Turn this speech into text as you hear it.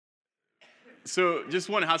So just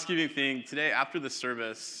one housekeeping thing. Today, after the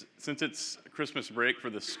service, since it's Christmas break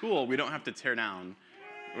for the school, we don't have to tear down,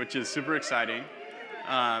 which is super exciting.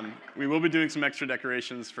 We will be doing some extra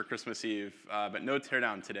decorations for Christmas Eve, but no tear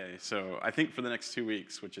down today. So I think for the next 2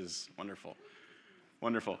 weeks, which is wonderful.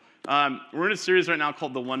 Wonderful. We're in a series right now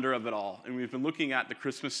called The Wonder of It All, and we've been looking at the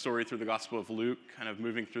Christmas story through the Gospel of Luke, kind of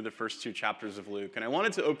moving through the first 2 chapters of Luke. And I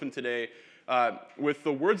wanted to open today with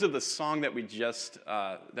the words of the song that we just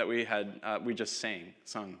sang,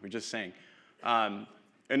 "An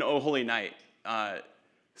O Holy Night."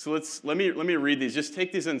 So let me read these. Just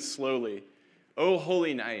take these in slowly. O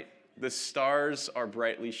holy night, the stars are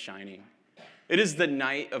brightly shining. It is the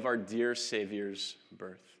night of our dear Savior's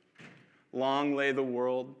birth. Long lay the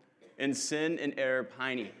world in sin and error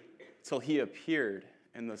pining, till he appeared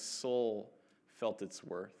and the soul felt its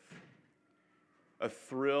worth. A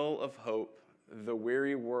thrill of hope, the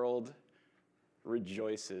weary world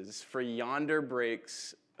rejoices, for yonder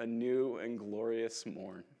breaks a new and glorious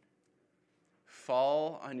morn.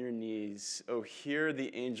 Fall on your knees, O hear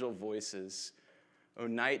the angel voices, O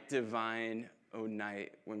night divine, O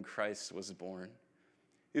night when Christ was born.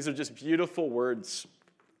 These are just beautiful words.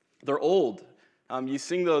 They're old. You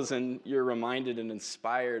sing those and you're reminded and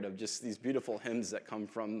inspired of just these beautiful hymns that come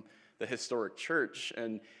from the historic church.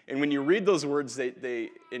 And when you read those words,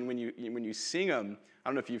 and when you sing them, I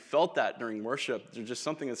don't know if you felt that during worship, there's just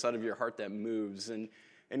something inside of your heart that moves. And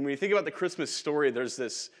when you think about the Christmas story, there's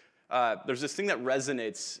this thing that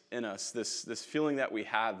resonates in us, this feeling that we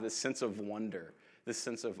have, this sense of wonder, this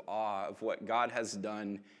sense of awe of what God has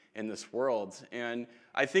done in this world. And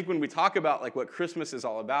I think when we talk about like what Christmas is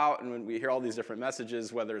all about, and when we hear all these different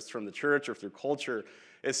messages, whether it's from the church or through culture,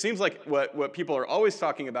 it seems like what people are always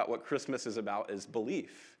talking about what Christmas is about is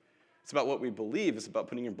belief. It's about what we believe. It's about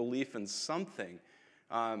putting your belief in something.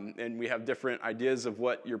 And we have different ideas of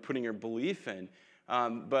what you're putting your belief in.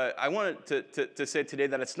 But I wanted to say today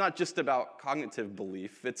that it's not just about cognitive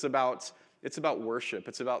belief. It's about worship.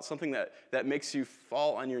 It's about something that makes you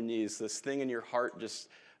fall on your knees. This thing in your heart just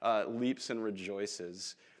leaps and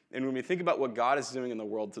rejoices. And when we think about what God is doing in the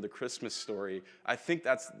world through the Christmas story, I think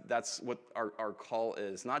that's what our call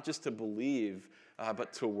is. Not just to believe,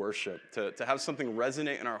 but to worship, to have something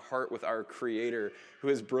resonate in our heart with our Creator who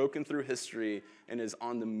has broken through history and is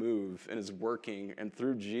on the move and is working, and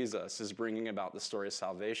through Jesus is bringing about the story of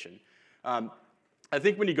salvation. I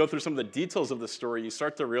think when you go through some of the details of the story, you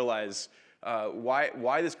start to realize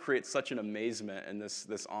why this creates such an amazement and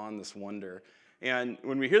this awe and this wonder. And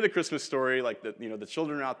when we hear the Christmas story, like the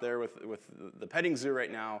children are out there with the petting zoo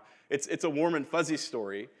right now, it's a warm and fuzzy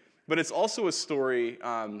story, but it's also a story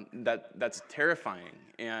that's terrifying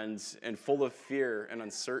and full of fear and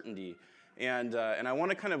uncertainty. And I want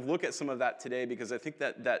to kind of look at some of that today because I think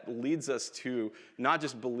that leads us to not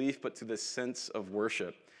just belief, but to this sense of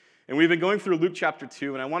worship. And we've been going through Luke chapter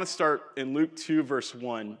 2, and I want to start in Luke 2, verse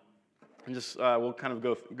 1. And just we'll kind of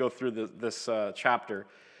go through this chapter.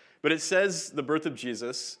 But it says, the birth of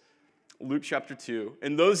Jesus, Luke chapter 2,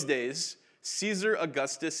 in those days, Caesar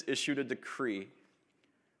Augustus issued a decree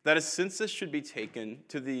that a census should be taken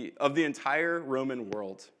of the entire Roman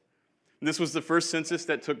world. And this was the first census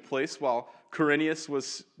that took place while Quirinius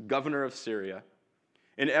was governor of Syria.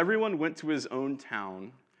 And everyone went to his own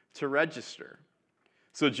town to register.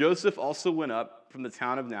 So Joseph also went up from the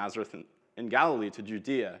town of Nazareth in Galilee to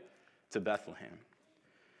Judea, to Bethlehem.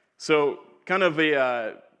 So kind of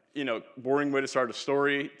a boring way to start a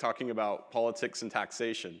story, talking about politics and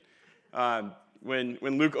taxation. When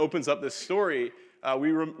Luke opens up this story,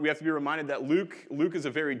 we have to be reminded that Luke is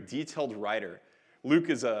a very detailed writer. Luke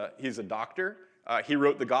he's a doctor. He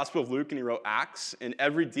wrote the Gospel of Luke and he wrote Acts, and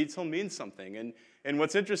every detail means something. And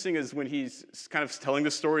what's interesting is when he's kind of telling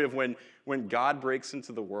the story of when God breaks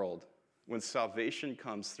into the world, when salvation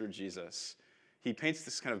comes through Jesus, he paints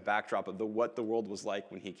this kind of backdrop of what the world was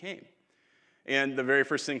like when he came. And the very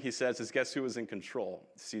first thing he says is, guess who was in control?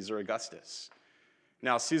 Caesar Augustus.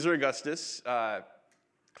 Now, Caesar Augustus,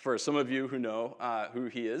 for some of you who know who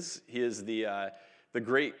he is the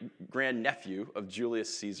great-grandnephew of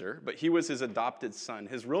Julius Caesar, but he was his adopted son.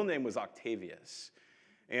 His real name was Octavius.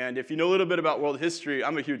 And if you know a little bit about world history,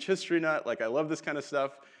 I'm a huge history nut. Like, I love this kind of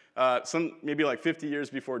stuff. Maybe like 50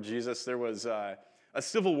 years before Jesus, there was a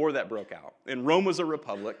civil war that broke out. And Rome was a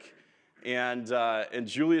republic. And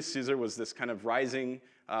Julius Caesar was this kind of rising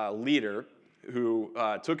leader who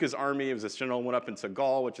took his army. He was this general, went up into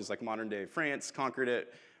Gaul, which is like modern-day France, conquered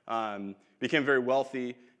it, became very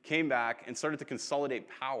wealthy, came back, and started to consolidate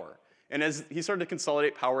power. And as he started to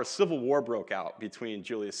consolidate power, a civil war broke out between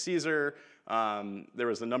Julius Caesar There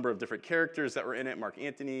was a number of different characters that were in it. Mark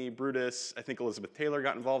Antony, Brutus, I think Elizabeth Taylor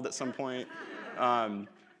got involved at some point.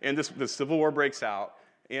 And the Civil War breaks out,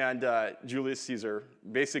 and Julius Caesar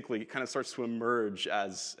basically kind of starts to emerge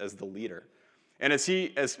as the leader. And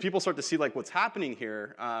as people start to see like what's happening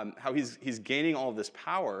here, how he's gaining all of this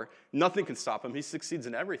power, nothing can stop him. He succeeds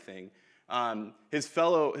in everything. His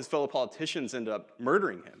fellow politicians end up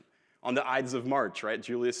murdering him on the Ides of March, right?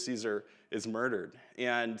 Julius Caesar is murdered.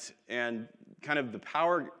 And kind of the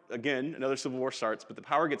power, again, another civil war starts, but the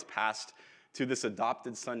power gets passed to this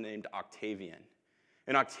adopted son named Octavian.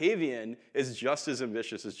 And Octavian is just as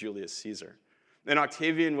ambitious as Julius Caesar. And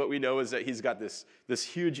Octavian, what we know is that he's got this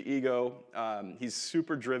huge ego. He's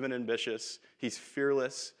super driven, ambitious. He's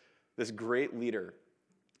fearless, this great leader,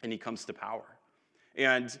 and he comes to power.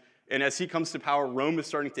 And as he comes to power, Rome is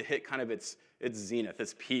starting to hit kind of its zenith,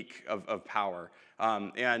 its peak of power.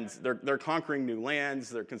 And they're conquering new lands,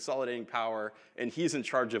 they're consolidating power, and he's in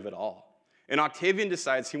charge of it all. And Octavian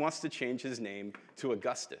decides he wants to change his name to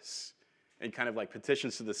Augustus, and kind of like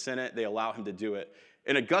petitions to the Senate. They allow him to do it.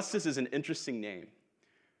 And Augustus is an interesting name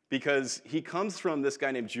because he comes from this guy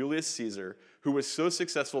named Julius Caesar, who was so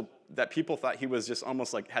successful that people thought he was just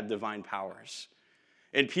almost like had divine powers.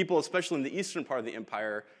 And people, especially in the eastern part of the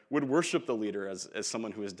empire, would worship the leader as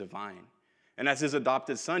someone who is divine. And as his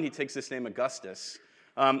adopted son, he takes this name Augustus.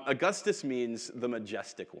 Augustus means the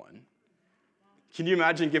majestic one. Can you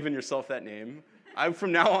imagine giving yourself that name? I,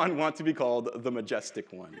 from now on, want to be called the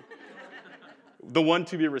majestic one. The one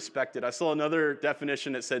to be respected. I saw another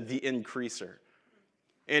definition that said the increaser.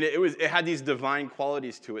 And it had these divine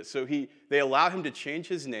qualities to it. So they allowed him to change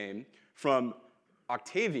his name from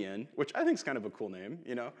Octavian, which I think is kind of a cool name,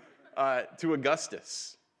 to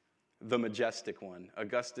Augustus, the majestic one,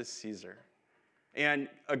 Augustus Caesar. And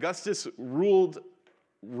Augustus ruled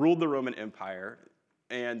the Roman Empire,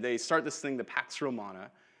 and they start this thing, the Pax Romana,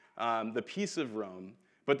 the peace of Rome.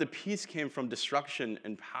 But the peace came from destruction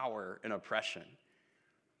and power and oppression.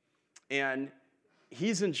 And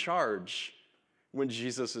he's in charge when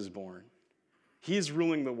Jesus is born. He's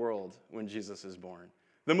ruling the world when Jesus is born.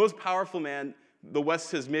 The most powerful man the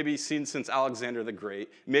West has maybe seen since Alexander the Great,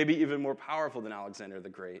 maybe even more powerful than Alexander the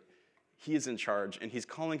Great. He is in charge, and he's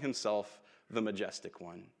calling himself the majestic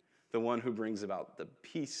one, the one who brings about the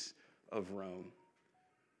peace of Rome,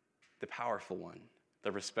 the powerful one,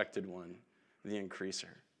 the respected one, the increaser.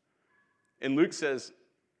 And Luke says,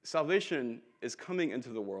 salvation is coming into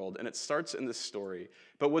the world, and it starts in this story.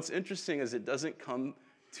 But what's interesting is it doesn't come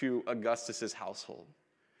to Augustus's household.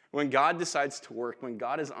 When God decides to work, when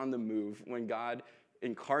God is on the move, when God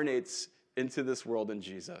incarnates into this world in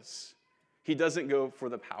Jesus, he doesn't go for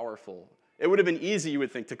the powerful. It would have been easy, you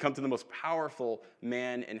would think, to come to the most powerful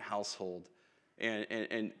man in household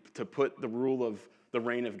and to put the rule of the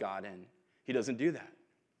reign of God in. He doesn't do that.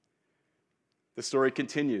 The story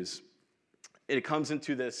continues. It comes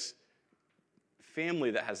into this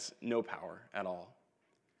family that has no power at all.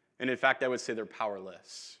 And in fact, I would say they're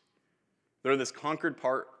powerless. They're this conquered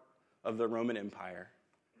part of the Roman Empire.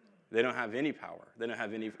 They don't have any power. They don't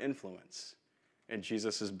have any influence. And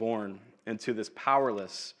Jesus is born into this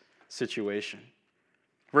powerless situation.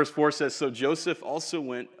 Verse 4 says, so Joseph also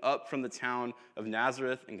went up from the town of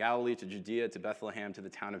Nazareth in Galilee to Judea to Bethlehem to the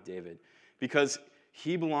town of David, because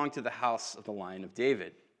he belonged to the house of the line of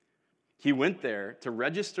David. He went there to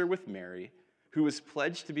register with Mary, who was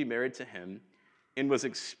pledged to be married to him and was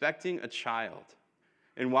expecting a child.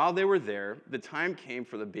 And while they were there, the time came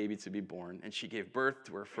for the baby to be born, and she gave birth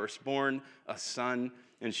to her firstborn, a son,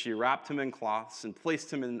 and she wrapped him in cloths and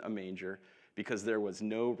placed him in a manger because there was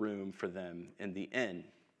no room for them in the inn.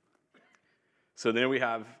 So then we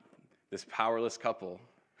have this powerless couple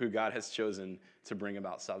who God has chosen to bring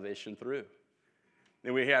about salvation through.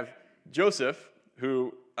 Then we have Joseph,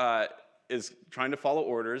 who is trying to follow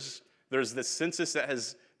orders. There's this census that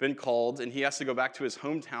has been called, and he has to go back to his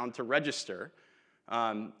hometown to register.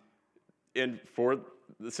 And for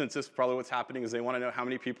the census, probably what's happening is they want to know how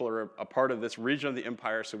many people are a part of this region of the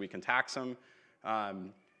empire so we can tax them.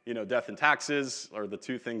 Death and taxes are the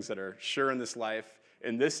two things that are sure in this life.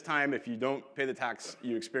 And this time, if you don't pay the tax,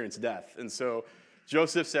 you experience death. And so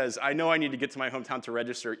Joseph says, I know I need to get to my hometown to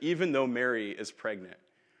register, even though Mary is pregnant.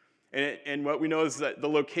 And what we know is that the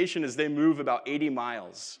location is they move about 80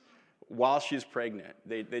 miles while she's pregnant.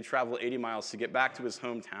 They travel 80 miles to get back to his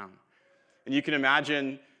hometown. And you can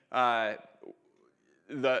imagine the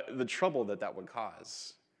trouble that would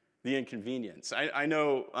cause, the inconvenience. I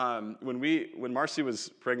know when Marcy was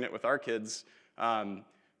pregnant with our kids,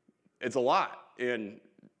 it's a lot, and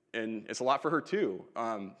it's a lot for her too.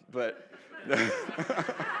 But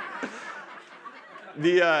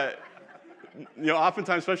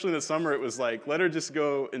oftentimes, especially in the summer, it was like, let her just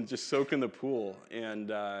go and just soak in the pool, and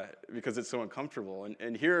because it's so uncomfortable.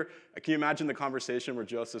 And here, can you imagine the conversation where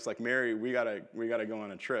Joseph's like, Mary, we gotta go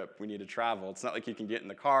on a trip. We need to travel. It's not like you can get in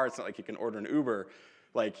the car. It's not like you can order an Uber.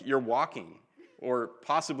 Like, you're walking, or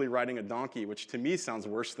possibly riding a donkey, which to me sounds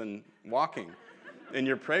worse than walking. And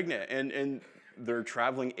you're pregnant, and they're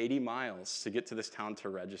traveling 80 miles to get to this town to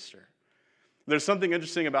register. There's something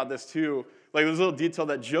interesting about this too. Like, there's a little detail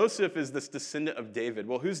that Joseph is this descendant of David.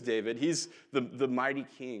 Well, who's David? He's the mighty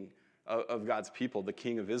king of God's people, the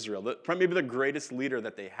king of Israel, maybe the greatest leader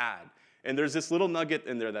that they had. And there's this little nugget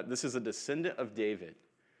in there that this is a descendant of David.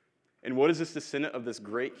 And what is this descendant of this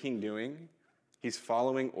great king doing? He's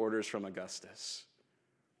following orders from Augustus.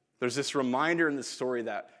 There's this reminder in this story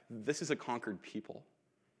that this is a conquered people.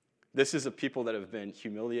 This is a people that have been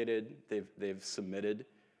humiliated. They've submitted.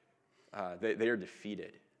 They are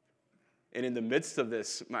defeated. And in the midst of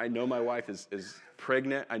this, I know my wife is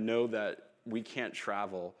pregnant. I know that we can't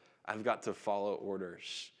travel. I've got to follow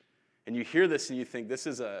orders. And you hear this and you think, this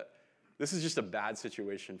is just a bad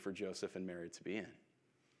situation for Joseph and Mary to be in.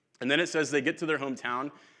 And then it says they get to their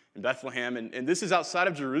hometown in Bethlehem, and this is outside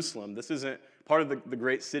of Jerusalem. This isn't part of the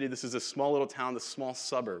great city. This is a small little town, this small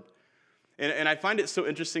suburb. And I find it so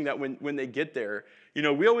interesting that when they get there,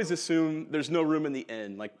 we always assume there's no room in the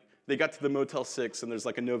inn. Like, they got to the Motel 6 and there's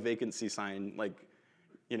like a no vacancy sign, like,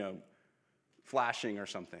 flashing or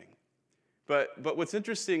something. But what's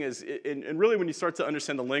interesting is, and really when you start to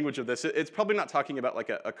understand the language of this, it's probably not talking about like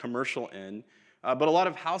a commercial inn, but a lot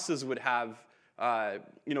of houses would have,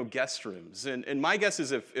 guest rooms. And my guess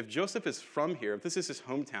is if Joseph is from here, if this is his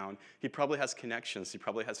hometown, he probably has connections. He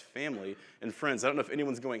probably has family and friends. I don't know if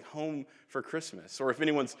anyone's going home for Christmas or if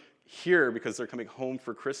anyone's here because they're coming home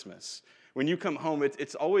for Christmas. When you come home,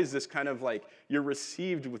 it's always this kind of like you're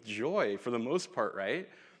received with joy for the most part, right?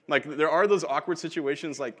 Like, there are those awkward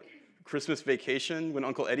situations like Christmas Vacation when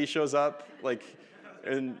Uncle Eddie shows up, like,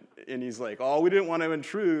 and he's like, oh, we didn't want to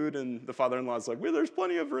intrude, and the father-in-law's like, well, there's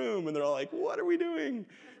plenty of room, and they're all like, what are we doing?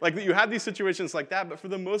 Like, you have these situations like that, but for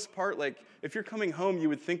the most part, like, if you're coming home, you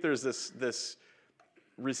would think there's this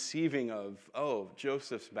receiving of, oh,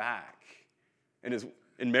 Joseph's back, and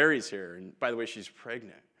Mary's here, and by the way, she's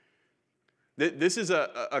pregnant. This is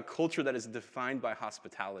a culture that is defined by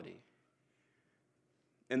hospitality,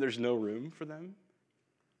 and there's no room for them.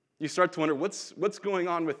 You start to wonder, what's going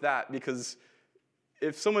on with that? Because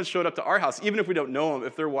if someone showed up to our house, even if we don't know them,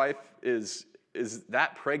 if their wife is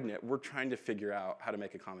that pregnant, we're trying to figure out how to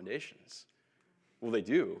make accommodations. Well, they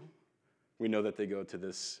do. We know that they go to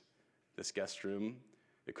this guest room.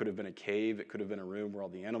 It could have been a cave. It could have been a room where all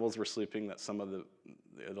the animals were sleeping, that some of the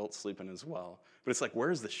adults sleep in as well. But it's like,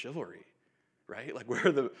 where's the chivalry, right? Like, where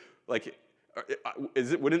are the, like,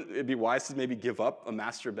 wouldn't it be wise to maybe give up a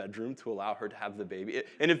master bedroom to allow her to have the baby?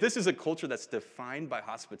 And if this is a culture that's defined by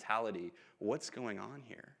hospitality, what's going on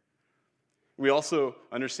here? We also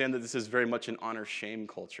understand that this is very much an honor-shame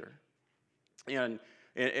culture. And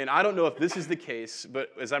I don't know if this is the case,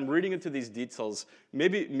 but as I'm reading into these details,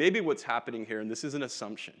 maybe what's happening here, and this is an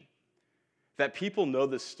assumption, that people know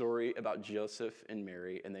the story about Joseph and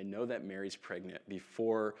Mary, and they know that Mary's pregnant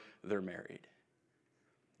before they're married.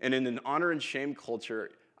 And in an honor and shame culture,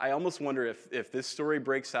 I almost wonder if this story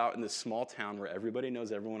breaks out in this small town where everybody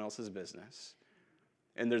knows everyone else's business,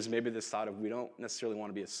 and there's maybe this thought of, we don't necessarily want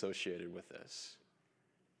to be associated with this.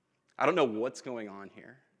 I don't know what's going on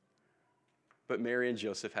here, but Mary and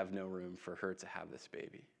Joseph have no room for her to have this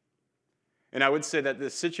baby. And I would say that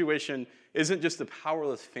this situation isn't just a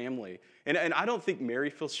powerless family. And I don't think Mary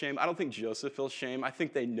feels shame. I don't think Joseph feels shame. I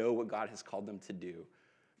think they know what God has called them to do.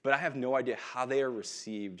 But I have no idea how they are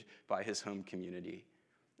received by his home community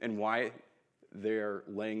and why they're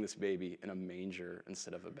laying this baby in a manger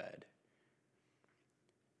instead of a bed.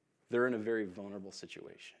 They're in a very vulnerable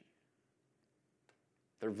situation.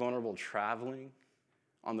 They're vulnerable traveling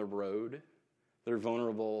on the road. They're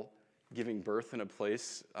vulnerable giving birth in a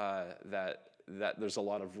place that there's a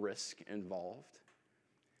lot of risk involved.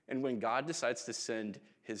 And when God decides to send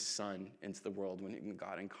his son into the world, when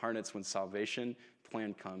God incarnates, when salvation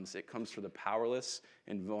plan comes, it comes for the powerless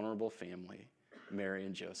and vulnerable family, Mary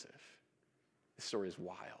and Joseph. This story is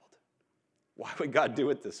wild. Why would God do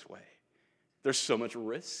it this way? There's so much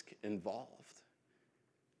risk involved.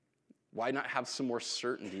 Why not have some more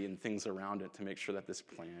certainty in things around it to make sure that this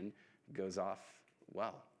plan goes off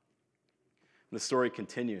well? The story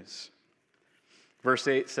continues. Verse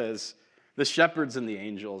 8 says, the shepherds and the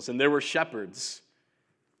angels, and there were shepherds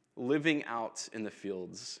living out in the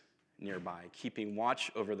fields nearby, keeping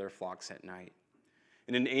watch over their flocks at night.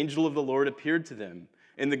 And an angel of the Lord appeared to them,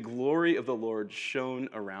 And the glory of the Lord shone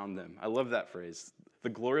around them. I love that phrase. The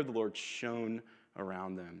glory of the Lord shone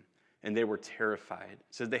around them, and they were terrified. It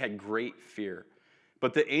says they had great fear.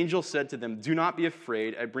 But the angel said to them, "Do not be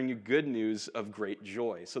afraid. I bring you good news of great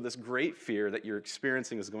joy." So this great fear that you're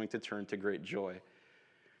experiencing is going to turn to great joy.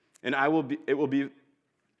 And that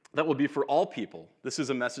will be for all people. This is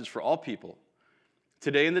a message for all people.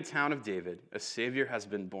 Today in the town of David, a Savior has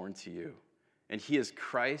been born to you, and he is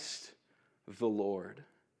Christ the Lord,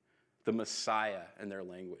 the Messiah in their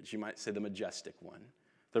language. You might say the majestic one,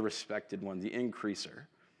 the respected one, the increaser.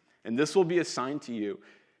 And this will be a sign to you.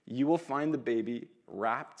 You will find the baby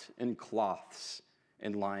wrapped in cloths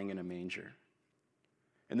and lying in a manger.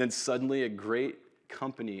 And then suddenly a great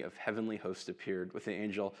company of heavenly hosts appeared with the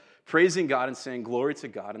angel, praising God and saying, "Glory to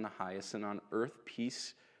God in the highest, and on earth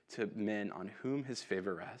peace to men on whom his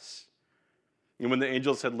favor rests." And when the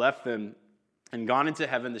angels had left them and gone into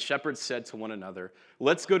heaven, the shepherds said to one another,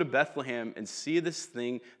 "Let's go to Bethlehem and see this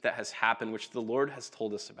thing that has happened, which the Lord has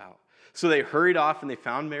told us about." So they hurried off, and they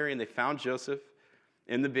found Mary, and they found Joseph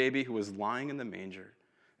and the baby who was lying in the manger.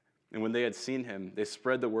 And when they had seen him, they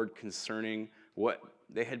spread the word concerning what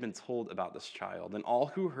they had been told about this child. And all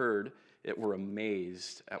who heard it were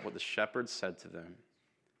amazed at what the shepherds said to them.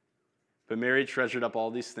 But Mary treasured up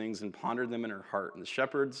all these things and pondered them in her heart. And the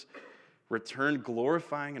shepherds returned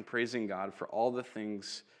glorifying and praising God for all the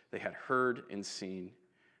things they had heard and seen,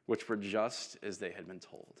 which were just as they had been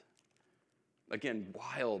told. Again,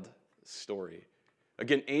 wild story.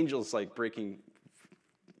 Again, angels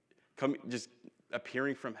just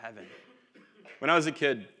appearing from heaven. When I was a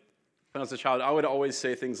kid, when I was a child, I would always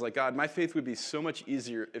say things like, "God, my faith would be so much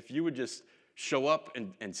easier if you would just show up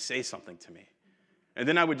and say something to me." And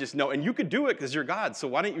then I would just know, and you could do it because you're God, so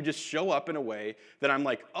why don't you just show up in a way that I'm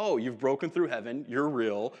like, "Oh, you've broken through heaven, you're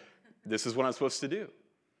real, this is what I'm supposed to do."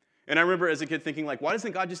 And I remember as a kid thinking, why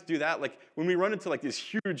doesn't God just do that? When we run into these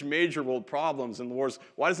huge major world problems and wars,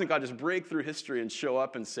 why doesn't God just break through history and show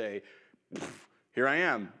up and say, "Here I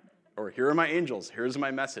am," or "Here are my angels, here's my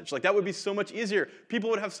message." That would be so much easier. People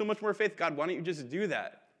would have so much more faith. God, why don't you just do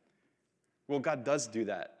that? Well, God does do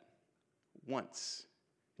that once.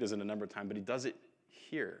 He does it a number of times, but he does it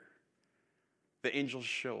here. The angels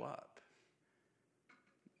show up.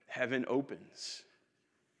 Heaven opens.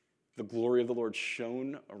 The glory of the Lord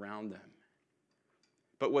shone around them.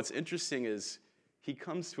 But what's interesting is he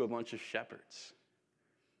comes to a bunch of shepherds.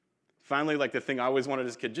 Finally, the thing I always wanted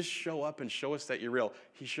as a kid, just show up and show us that you're real.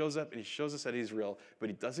 He shows up and he shows us that he's real, but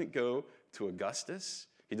he doesn't go to Augustus.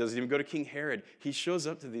 He doesn't even go to King Herod. He shows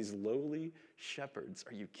up to these lowly shepherds.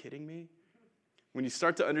 Are you kidding me? When you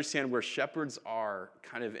start to understand where shepherds are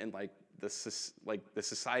kind of in the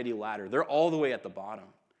society ladder, they're all the way at the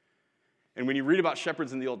bottom. And when you read about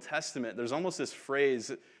shepherds in the Old Testament, there's almost this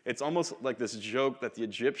phrase, it's almost like this joke that the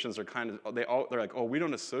Egyptians are they're like, "Oh, we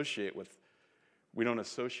don't associate with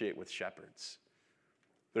shepherds."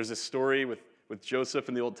 There's a story with Joseph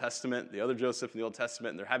in the Old Testament, the other Joseph in the Old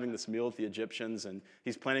Testament, and they're having this meal with the Egyptians, and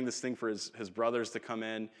he's planning this thing for his brothers to come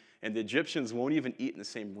in, and the Egyptians won't even eat in the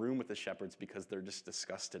same room with the shepherds because they're just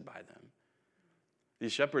disgusted by them.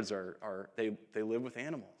 These shepherds they live with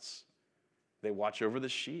animals. They watch over the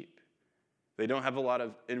sheep. They don't have a lot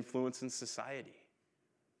of influence in society.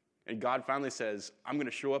 And God finally says, "I'm going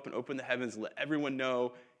to show up and open the heavens, let everyone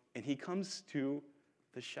know." And he comes to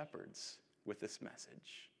the shepherds with this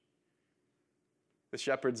message. The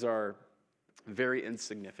shepherds are very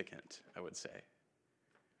insignificant, I would say.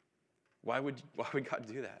 Why would God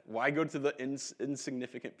do that? Why go to the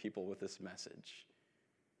insignificant people with this message?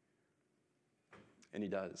 And he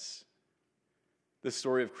does. This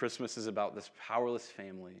story of Christmas is about this powerless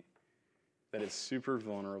family that is super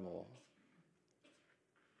vulnerable.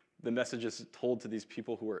 The message is told to these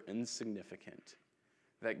people who are insignificant,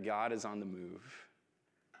 that God is on the move.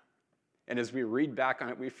 And as we read back on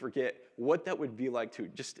it, we forget what that would be like to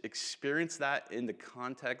just experience that in the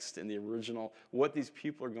context, in the original, what these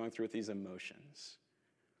people are going through with these emotions.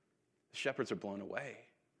 The shepherds are blown away.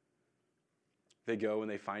 They go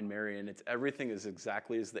and they find Mary, and everything is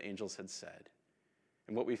exactly as the angels had said.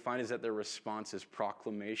 And what we find is that their response is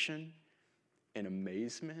proclamation and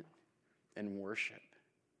amazement and worship.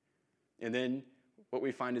 And then what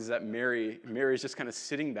we find is that Mary is just kind of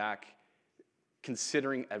sitting back,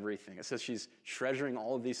 considering everything. It says she's treasuring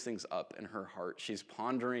all of these things up in her heart. She's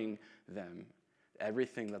pondering them,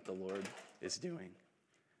 everything that the Lord is doing,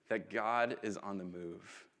 that God is on the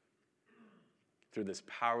move through this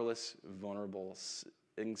powerless, vulnerable,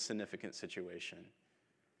 insignificant situation.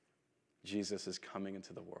 Jesus is coming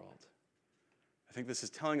into the world. I think this is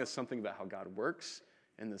telling us something about how God works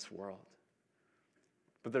in this world.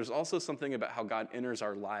 But there's also something about how God enters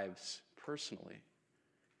our lives personally.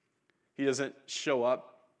 He doesn't show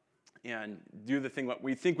up and do the thing what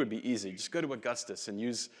we think would be easy. Just go to Augustus and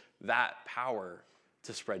use that power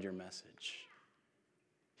to spread your message.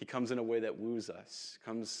 He comes in a way that woos us,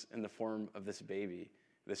 comes in the form of this baby,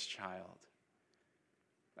 this child.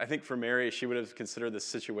 I think for Mary, she would have considered this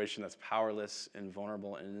situation that's powerless and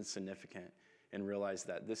vulnerable and insignificant and realized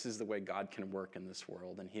that this is the way God can work in this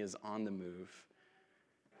world, and he is on the move.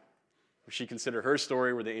 She considered her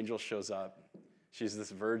story where the angel shows up. She's this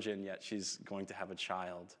virgin, yet she's going to have a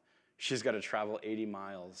child. She's got to travel 80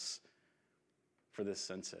 miles for this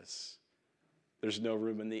census. There's no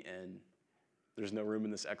room in the inn. There's no room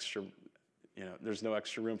in this extra, there's no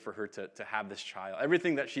extra room for her to have this child.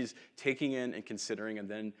 Everything that she's taking in and considering, and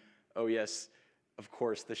then, oh yes, of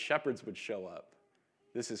course, the shepherds would show up.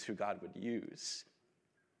 This is who God would use.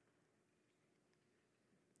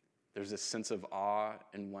 There's this sense of awe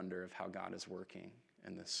and wonder of how God is working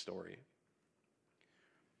in this story.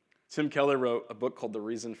 Tim Keller wrote a book called The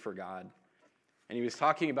Reason for God, and he was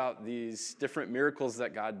talking about these different miracles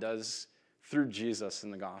that God does through Jesus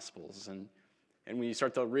in the Gospels. And when you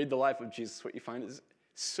start to read the life of Jesus, what you find is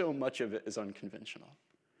so much of it is unconventional.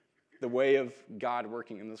 The way of God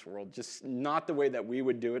working in this world, just not the way that we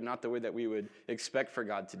would do it, not the way that we would expect for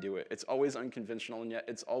God to do it. It's always unconventional, and yet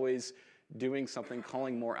it's always doing something,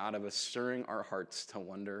 calling more out of us, stirring our hearts to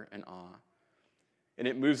wonder and awe. And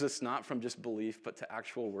it moves us not from just belief, but to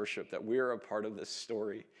actual worship, that we are a part of this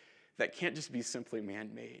story that can't just be simply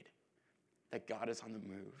man-made, that God is on the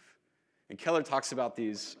move. And Keller talks about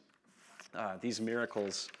these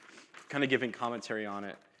miracles, kind of giving commentary on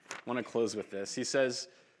it. I want to close with this. He says,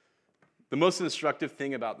 the most instructive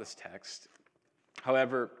thing about this text,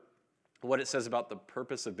 however, what it says about the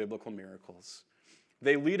purpose of biblical miracles,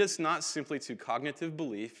 they lead us not simply to cognitive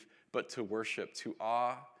belief, but to worship, to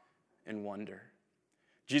awe and wonder.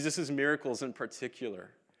 Jesus' miracles in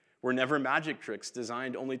particular were never magic tricks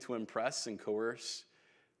designed only to impress and coerce.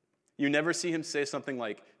 You never see him say something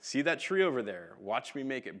like, see that tree over there, watch me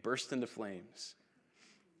make it burst into flames.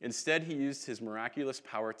 Instead, he used his miraculous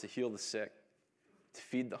power to heal the sick, to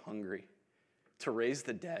feed the hungry, to raise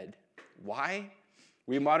the dead. Why?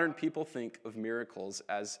 We modern people think of miracles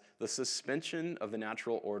as the suspension of the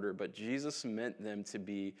natural order, but Jesus meant them to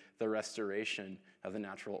be the restoration of the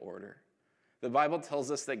natural order. The Bible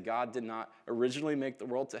tells us that God did not originally make the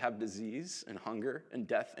world to have disease and hunger and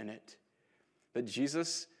death in it, but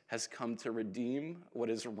Jesus has come to redeem what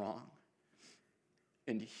is wrong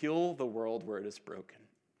and heal the world where it is broken.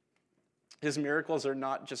 His miracles are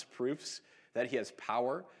not just proofs that he has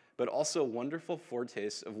power, but also wonderful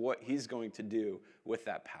foretastes of what he's going to do with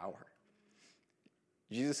that power.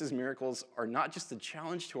 Jesus' miracles are not just a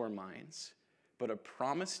challenge to our minds, but a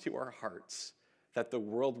promise to our hearts that the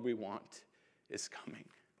world we want is coming.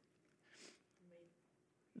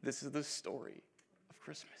 This is the story of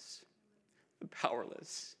Christmas. The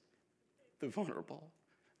powerless, the vulnerable,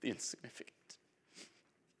 the insignificant.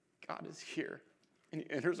 God is here, and he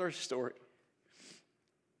enters our story,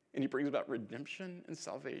 and he brings about redemption and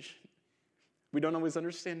salvation. We don't always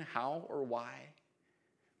understand how or why,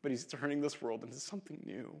 but he's turning this world into something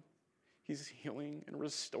new. He's healing and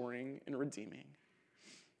restoring and redeeming.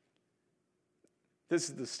 This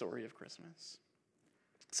is the story of Christmas.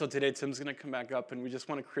 So today, Tim's going to come back up, and we just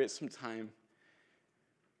want to create some time,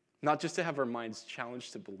 not just to have our minds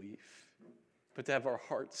challenged to belief, but to have our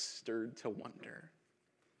hearts stirred to wonder.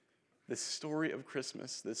 This story of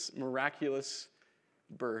Christmas, this miraculous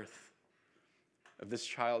birth of this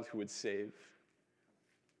child who would save,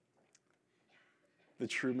 the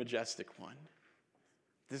true majestic one.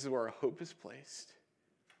 This is where our hope is placed.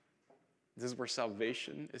 This is where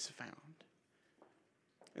salvation is found.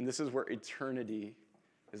 And this is where eternity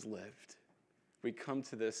is lived. We come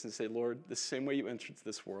to this and say, Lord, the same way you entered into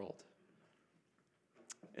this world,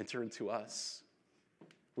 enter into us.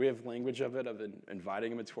 We have language of it, of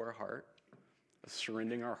inviting him into our heart, of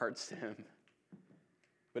surrendering our hearts to him.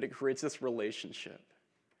 But it creates this relationship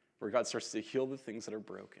where God starts to heal the things that are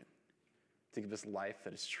broken, to give us life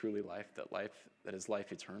that is truly life that is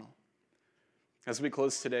life eternal. As we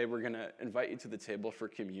close today, we're going to invite you to the table for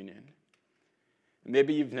communion.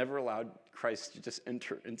 Maybe you've never allowed Christ to just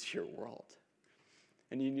enter into your world,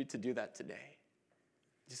 and you need to do that today.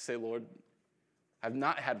 Just say, Lord, I've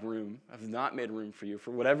not had room. I've not made room for you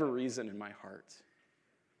for whatever reason in my heart.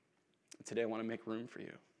 Today I want to make room for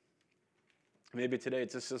you. Maybe today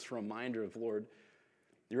it's just this reminder of, Lord,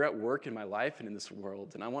 you're at work in my life and in this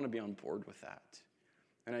world, and I want to be on board with that.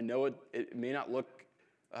 And I know it may not look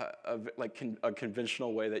like a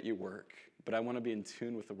conventional way that you work, but I want to be in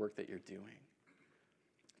tune with the work that you're doing.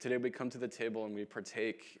 Today we come to the table and we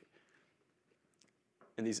partake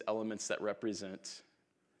in these elements that represent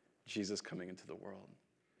Jesus coming into the world.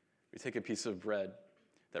 We take a piece of bread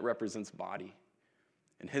that represents body,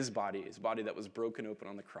 and his body that was broken open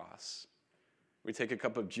on the cross. We take a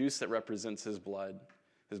cup of juice that represents his blood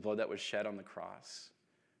that was shed on the cross.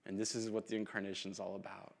 And this is what the incarnation is all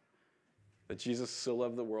about. That Jesus so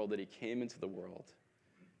loved the world that he came into the world,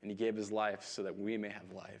 and he gave his life so that we may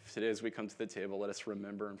have life. Today, as we come to the table, let us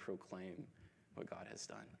remember and proclaim what God has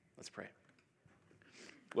done. Let's pray.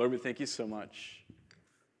 Lord, we thank you so much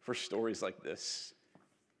for stories like this.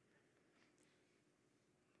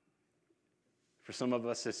 For some of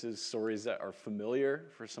us, this is stories that are familiar.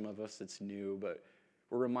 For some of us, it's new, but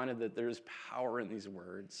we're reminded that there's power in these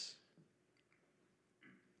words.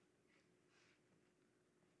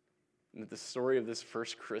 And that the story of this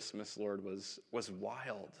first Christmas, Lord, was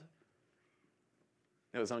wild.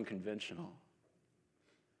 It was unconventional.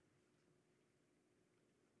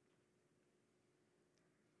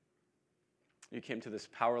 You came to this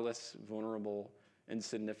powerless, vulnerable,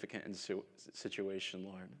 insignificant situation,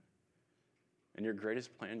 Lord. And your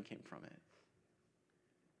greatest plan came from it.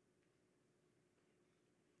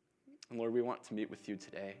 And Lord, we want to meet with you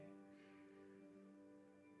today.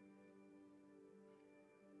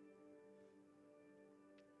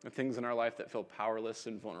 The things in our life that feel powerless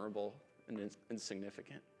and vulnerable and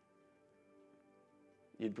insignificant.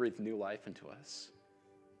 You'd breathe new life into us.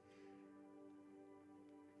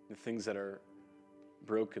 The things that are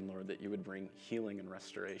broken, Lord, that you would bring healing and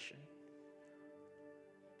restoration.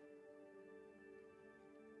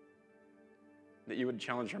 That you would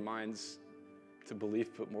challenge our minds to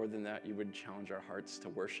belief, but more than that, you would challenge our hearts to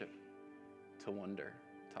worship, to wonder,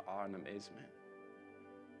 to awe and amazement.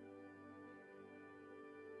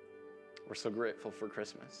 We're so grateful for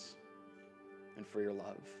Christmas and for your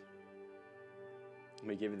love. And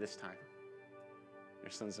we give you this time. In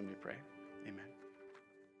your son's name we pray. Amen.